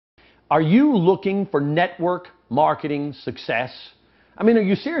Are you looking for network marketing success? I mean, are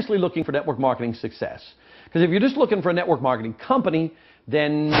you seriously looking for network marketing success? Because if you're just looking for a network marketing company,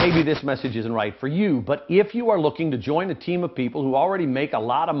 then maybe this message isn't right for you. But if you are looking to join a team of people who already make a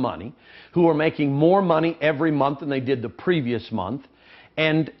lot of money, who are making more money every month than they did the previous month,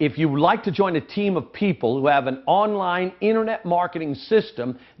 and if you would like to join a team of people who have an online internet marketing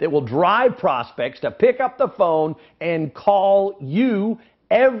system that will drive prospects to pick up the phone and call you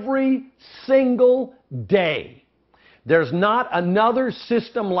every single day, there's not another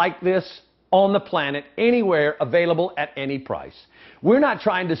system like this on the planet anywhere available at any price. We're not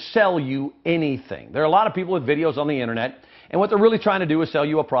trying to sell you anything. There are a lot of people with videos on the internet, and what they're really trying to do is sell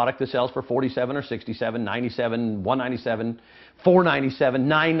you a product that sells for $47 or $67, $97, $197, $497,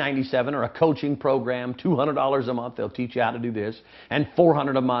 $997, or a coaching program, $200 a month, they'll teach you how to do this, and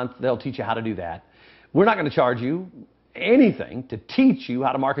 $400 a month, they'll teach you how to do that. We're not going to charge you anything to teach you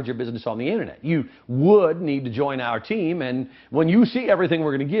how to market your business on the internet. You would need to join our team, and when you see everything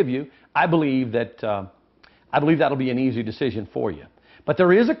we're going to give you, I believe that'll be an easy decision for you. But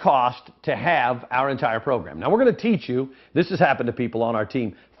there is a cost to have our entire program. Now, we're going to teach you, this has happened to people on our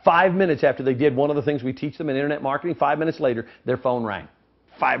team, 5 minutes after they did one of the things we teach them in internet marketing, 5 minutes later, their phone rang.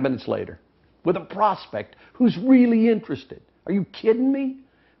 5 minutes later, with a prospect who's really interested. Are you kidding me?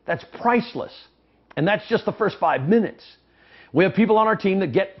 That's priceless. And that's just the first 5 minutes. We have people on our team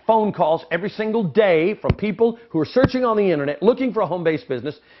that get phone calls every single day from people who are searching on the internet, looking for a home-based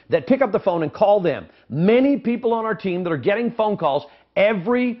business, that pick up the phone and call them. Many people on our team that are getting phone calls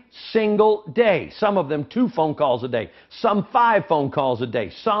every single day. Some of them 2 phone calls a day, some 5 phone calls a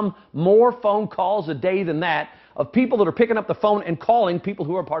day, some more phone calls a day than that, of people that are picking up the phone and calling people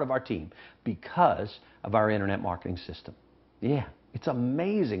who are part of our team because of our internet marketing system. Yeah, it's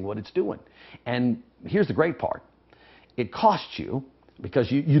amazing what it's doing. And here's the great part. It costs you,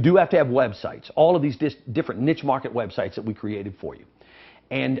 because you do have to have websites, all of these different niche market websites that we created for you.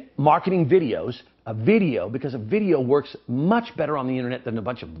 And marketing videos, because a video works much better on the internet than a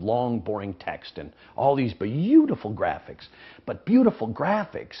bunch of long, boring text and all these beautiful graphics. But beautiful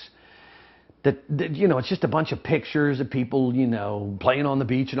graphics that it's just a bunch of pictures of people, playing on the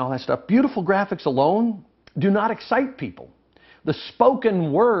beach and all that stuff. Beautiful graphics alone do not excite people. The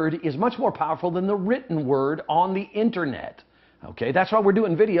spoken word is much more powerful than the written word on the internet. Okay, that's why we're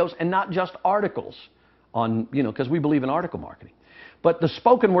doing videos and not just articles on, because we believe in article marketing. But the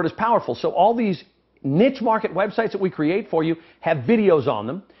spoken word is powerful. So all these niche market websites that we create for you have videos on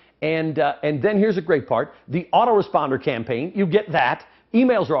them. And then here's a great part. The autoresponder campaign, you get that.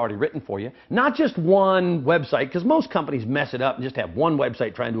 Emails are already written for you. Not just one website, because most companies mess it up and just have one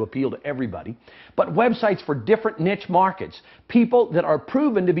website trying to appeal to everybody, but websites for different niche markets. People that are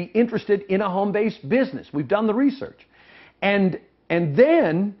proven to be interested in a home-based business. We've done the research. And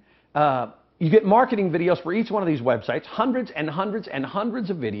then you get marketing videos for each one of these websites, hundreds and hundreds and hundreds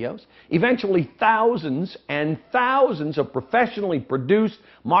of videos, eventually thousands and thousands of professionally produced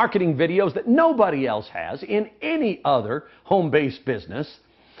marketing videos that nobody else has in any other home-based business.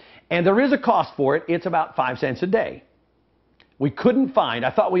 And there is a cost for it. It's about 5 cents a day. We couldn't find,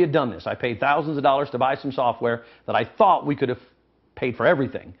 I thought we had done this. I paid thousands of dollars to buy some software that I thought we could have paid for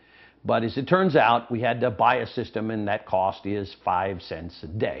everything. But as it turns out, we had to buy a system, and that cost is 5 cents a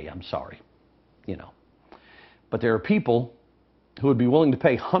day. I'm sorry. But there are people who would be willing to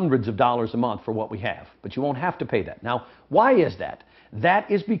pay hundreds of dollars a month for what we have. But you won't have to pay that. Now, why is that?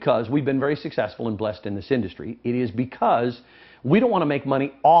 That is because we've been very successful and blessed in this industry. It is because we don't want to make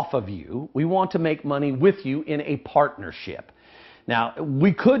money off of you. We want to make money with you in a partnership. Now,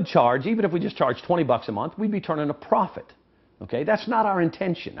 we could charge, even if we just charge 20 bucks a month, we'd be turning a profit. Okay, that's not our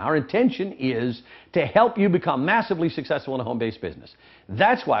intention. Our intention is to help you become massively successful in a home-based business.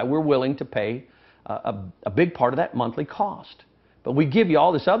 That's why we're willing to pay a big part of that monthly cost. But we give you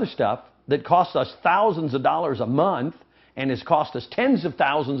all this other stuff that costs us thousands of dollars a month and has cost us tens of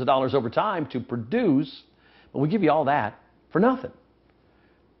thousands of dollars over time to produce, but we give you all that for nothing.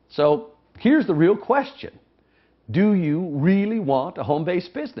 So here's the real question. Do you really want a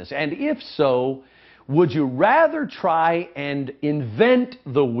home-based business? And if so, would you rather try and invent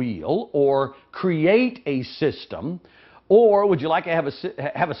the wheel or create a system, or would you like to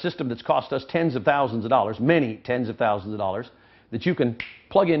have a system that's cost us tens of thousands of dollars, many tens of thousands of dollars, that you can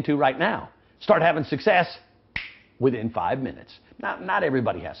plug into right now? Start having success within 5 minutes. Now, not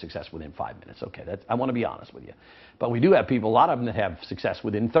everybody has success within 5 minutes. Okay, I want to be honest with you. But we do have people, a lot of them, that have success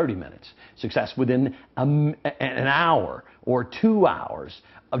within 30 minutes, success within an hour or 2 hours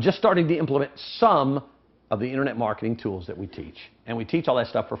of just starting to implement some of the internet marketing tools that we teach. And we teach all that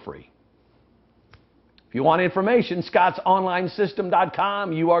stuff for free. If you want information,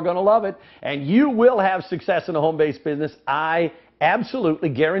 scottsonlinesystem.com. You are going to love it, and you will have success in a home-based business. I absolutely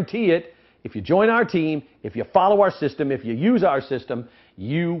guarantee it. If you join our team, if you follow our system, if you use our system,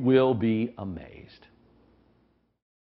 you will be amazed.